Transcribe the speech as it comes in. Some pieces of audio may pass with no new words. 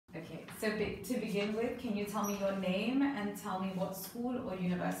So to begin with, can you tell me your name and tell me what school or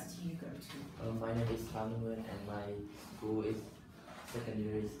university you go to? My name is Nguyên and my school is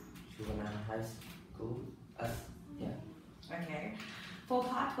secondary juvenile high school. Yeah. Okay. For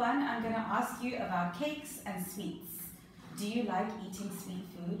part one, I'm going to ask you about cakes and sweets. Do you like eating sweet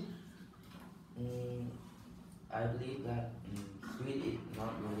food? I believe that sweet is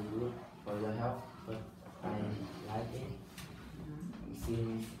not really good for your health, but I like it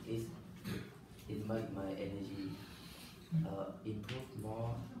since it makes my energy improve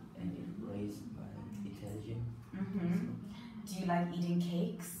more and it raises my intelligence. Do you like eating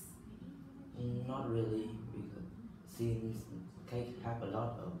cakes? Not really, because since cake have a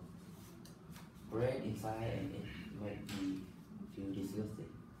lot of bread inside and it makes me feel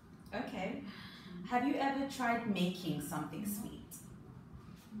disgusting. Okay. Have you ever tried making something sweet?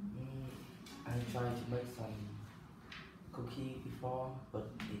 I tried to make some cookie before,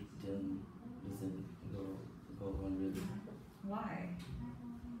 but it doesn't go on really. Why?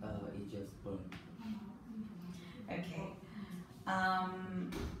 It just burned. Okay.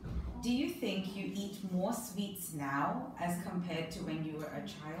 Do you think you eat more sweets now as compared to when you were a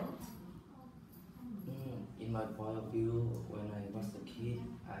child? In my point of view, when I was a kid,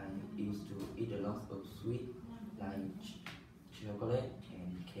 I used to eat a lot of sweet like chocolate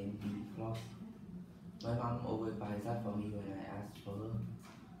and candy floss. My mom always buys that for me when I ask for her,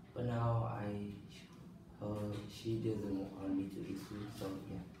 but now she doesn't want me to eat sweet, so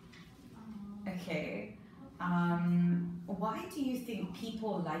yeah. Okay. Why do you think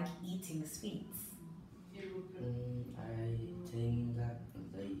people like eating sweets? I think that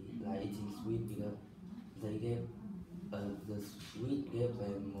they like eating sweet because they get the sweet gives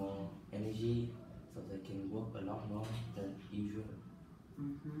them more energy, so they can work a lot more than usual.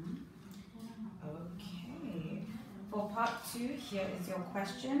 Okay. For part two, here is your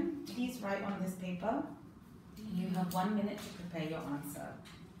question. Please write on this paper. You have 1 minute to prepare your answer.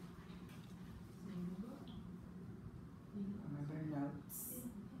 Remember notes.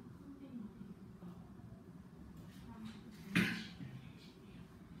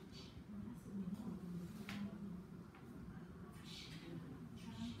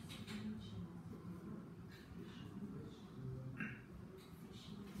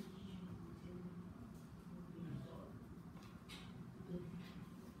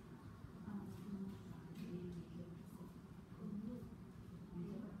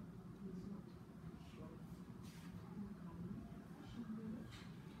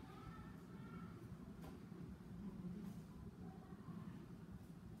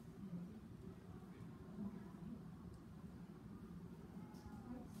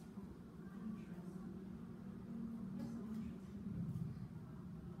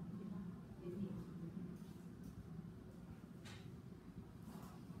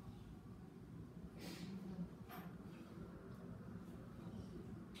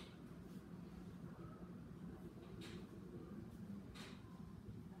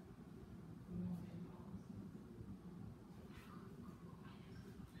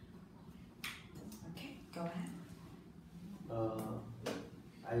 Go ahead.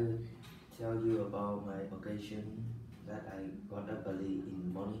 I will tell you about my occasion that I got up early in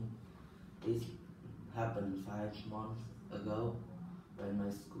the morning. This happened 5 months ago when my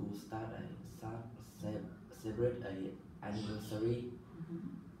school started. I celebrate an anniversary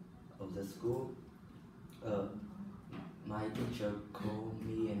of the school. My teacher called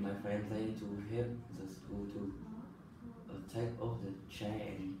me and my friends there to help the school to take off the chair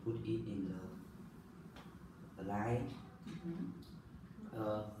and put it in the line.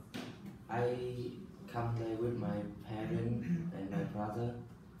 I come there with my parents and my brother,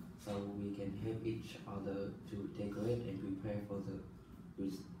 so we can help each other to decorate and prepare for the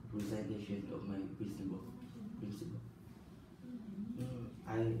presentation of my principal.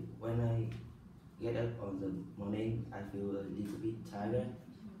 When I get up on the morning, I feel a little bit tired,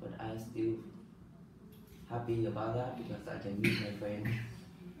 but I still happy about that because I can meet my friends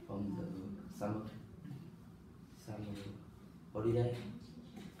from the summer holiday.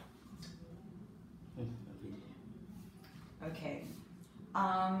 Okay.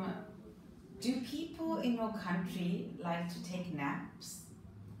 Do people in your country like to take naps?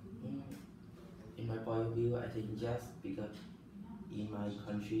 In my point of view, I think yes, because in my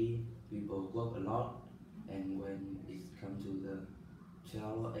country, people work a lot, and when it comes to the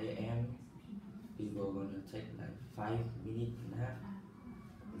 12 a.m., people are gonna take like 5-minute nap.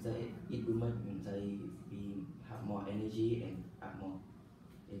 It will make they have more energy and have more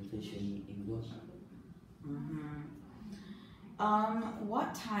efficient in work.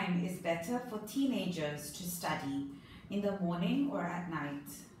 What time is better for teenagers to study, in the morning or at night?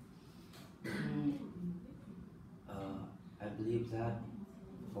 believe that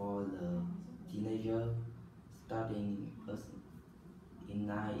for the teenager starting in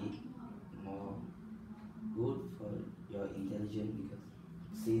night is more good for your intelligence, because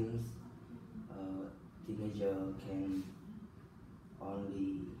since teenager can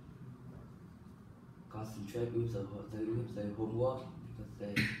only concentrate with the homework, because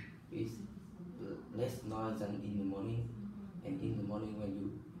there is less noise than in the morning, and in the morning when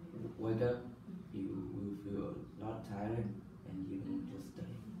you wake up you will feel a lot tired and you need to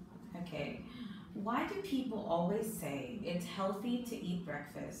study. Okay. Why do people always say it's healthy to eat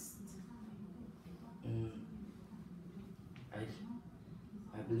breakfast?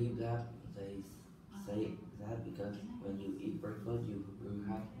 I believe that they say that because when you eat breakfast you will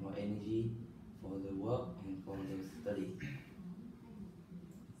have more energy for the work and for the study.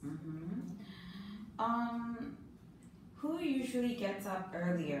 Who usually gets up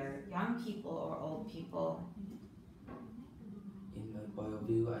earlier, young people or old people? In my point of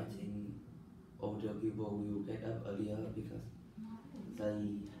view, I think older people will get up earlier because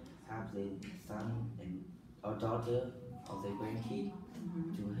they have their son and or daughter or their grandkid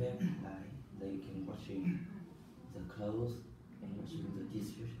to help, like they can washing the clothes and washing the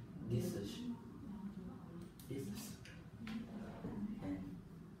dishes, and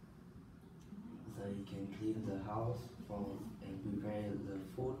they can clean the house and prepare the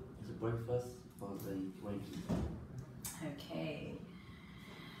food, the breakfast for the grandkids. Okay.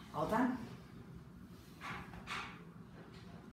 All done.